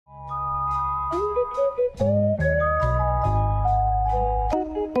Hi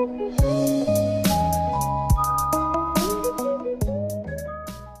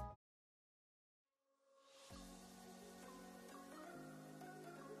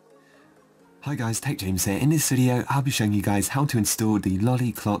guys, Tech James here. In this video I'll be showing you guys how to install the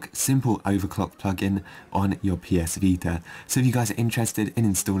LOLIcon Simple Overclock plugin on your PS Vita. So if you guys are interested in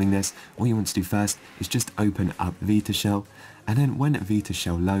installing this, all you want to do first is just open up Vita Shell, and then when Vita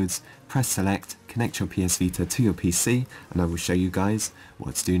Shell loads, press select, connect your PS Vita to your PC, and I will show you guys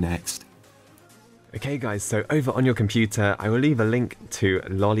what to do next. Okay guys, so over on your computer, I will leave a link to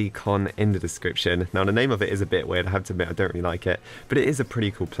LOLIcon in the description. Now the name of it is a bit weird, I have to admit I don't really like it, but it is a pretty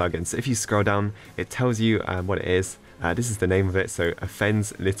cool plugin. So if you scroll down, it tells you what it is. This is the name of it, so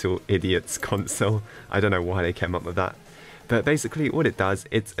Offends Little Idiots Console. I don't know why they came up with that. But basically what it does,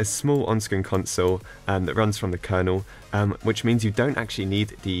 it's a small on-screen console that runs from the kernel, which means you don't actually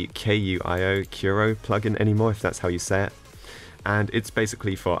need the Kuro plugin anymore, if that's how you say it. And it's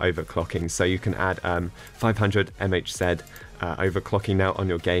basically for overclocking, so you can add 500 MHz overclocking now on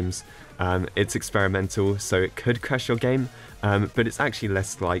your games. It's experimental, so it could crash your game, but it's actually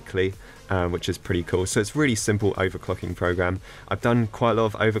less likely, which is pretty cool. So it's a really simple overclocking program. I've done quite a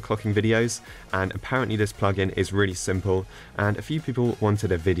lot of overclocking videos, and apparently this plugin is really simple, and a few people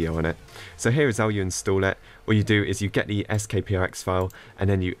wanted a video on it. So here is how you install it. All you do is you get the skprx file,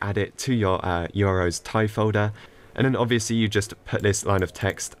 and then you add it to your Euro's TIE folder. And then obviously you just put this line of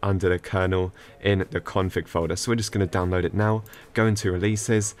text under the kernel in the config folder. So we're just going to download it now, go into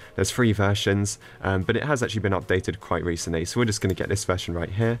releases, there's 3 versions, but it has actually been updated quite recently. So we're just going to get this version right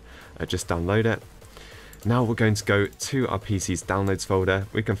here, just download it. Now we're going to go to our PC's downloads folder,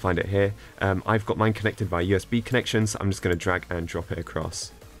 we can find it here. I've got mine connected via USB connection, so I'm just going to drag and drop it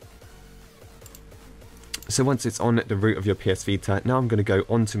across. So once it's on the root of your PS Vita, now I'm going to go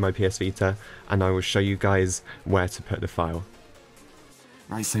onto my PS Vita and I will show you guys where to put the file.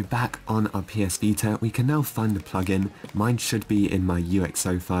 Right, so back on our PS Vita, we can now find the plugin. Mine should be in my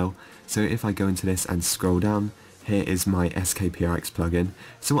UXO file. So if I go into this and scroll down, here is my skprx plugin.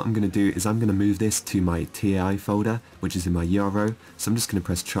 So what I'm going to do is I'm going to move this to my TI folder, which is in my Euro. So I'm just going to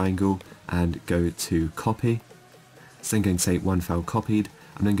press triangle and go to copy. So I'm going to say one file copied.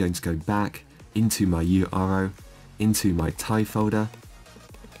 I'm then going to go back into my URO, into my TIE folder,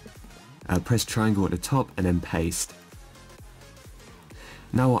 press triangle at the top and then paste.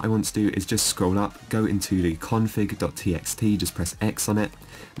 Now what I want to do is just scroll up, go into the config.txt, just press X on it.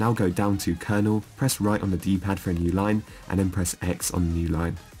 Now go down to kernel, press right on the D-pad for a new line, and then press X on the new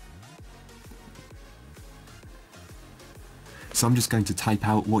line. So I'm just going to type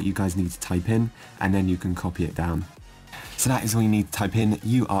out what you guys need to type in, and then you can copy it down. So that is all you need to type in,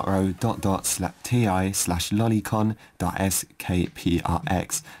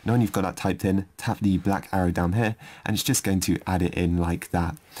 uro.ti/lolicon.skprx. Now when you've got that typed in, tap the black arrow down here, and it's just going to add it in like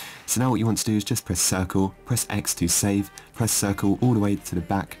that. So now what you want to do is just press circle, press X to save, press circle all the way to the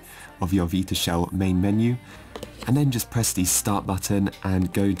back of your Vita Shell main menu, and then just press the start button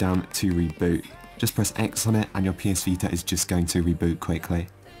and go down to reboot. Just press X on it and your PS Vita is just going to reboot quickly.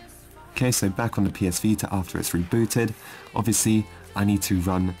 Okay, so back on the PS Vita after it's rebooted, obviously I need to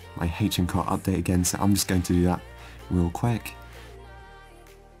run my h-encore update again, so I'm just going to do that real quick.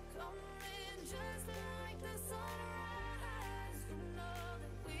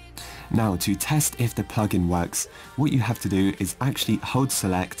 Now to test if the plugin works, what you have to do is actually hold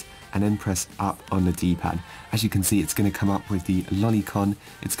select and then press up on the D-pad. As you can see, it's going to come up with the LOLIcon.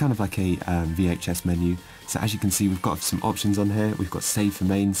 It's kind of like a VHS menu. So as you can see, we've got some options on here. We've got save for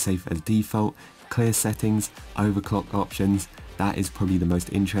main, save as default, clear settings, overclock options. That is probably the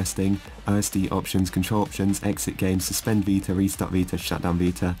most interesting. Osd options, control options, exit game, suspend Vita, restart Vita, shut down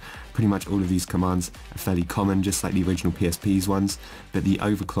Vita. Pretty much all of these commands are fairly common, just like the original PSP's ones, but the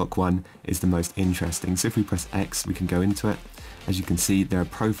overclock one is the most interesting. So if we press X, we can go into it. As you can see, there are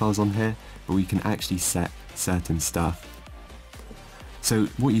profiles on here, but we can actually set certain stuff. So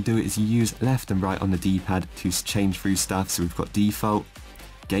what you do is you use left and right on the D-pad to change through stuff. So we've got default,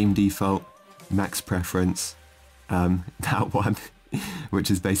 game default, max preference, that one,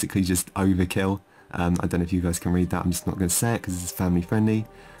 which is basically just overkill. I don't know if you guys can read that, I'm just not going to say it because it's family friendly.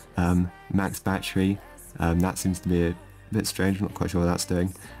 Max battery, that seems to be a bit strange, I'm not quite sure what that's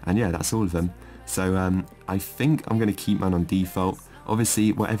doing. And yeah, that's all of them. So I think I'm going to keep mine on default.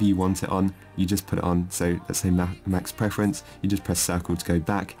 Obviously, whatever you want it on, you just put it on. So let's say max preference, you just press circle to go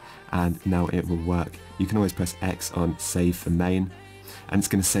back, and now it will work. You can always press X on save for main, and it's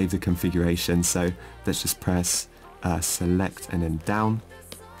going to save the configuration. So let's just press select and then down.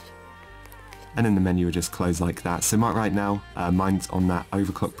 and then the menu will just close like that. So right now, mine's on that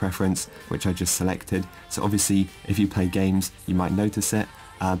overclock preference, which I just selected. So obviously, if you play games, you might notice it.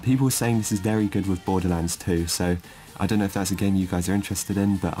 People are saying this is very good with Borderlands 2, so I don't know if that's a game you guys are interested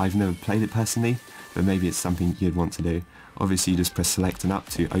in, but I've never played it personally, but maybe it's something you'd want to do. Obviously, you just press select and up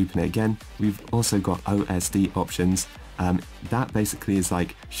to open it again. We've also got Osd Options. That basically is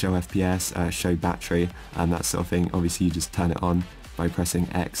like show FPS, show battery, and that sort of thing. Obviously, you just turn it on by pressing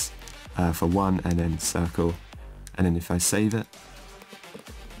X for 1 and then circle. And then if I save it,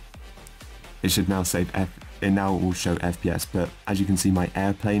 it should now save it now will show FPS, but as you can see, my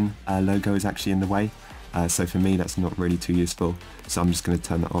airplane logo is actually in the way. So for me, that's not really too useful. So I'm just going to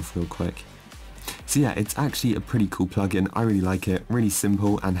turn that off real quick. So yeah, it's actually a pretty cool plugin. I really like it, really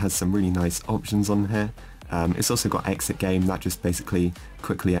simple, and has some really nice options on here. It's also got exit game, that just basically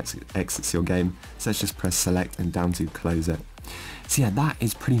quickly exits your game. So let's just press select and down to close it. So yeah, that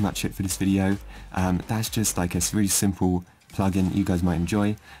is pretty much it for this video. That's just like a really simple plugin you guys might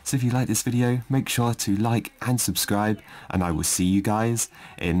enjoy. So if you like this video, make sure to like and subscribe, and I will see you guys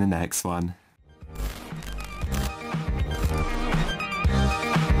in the next one.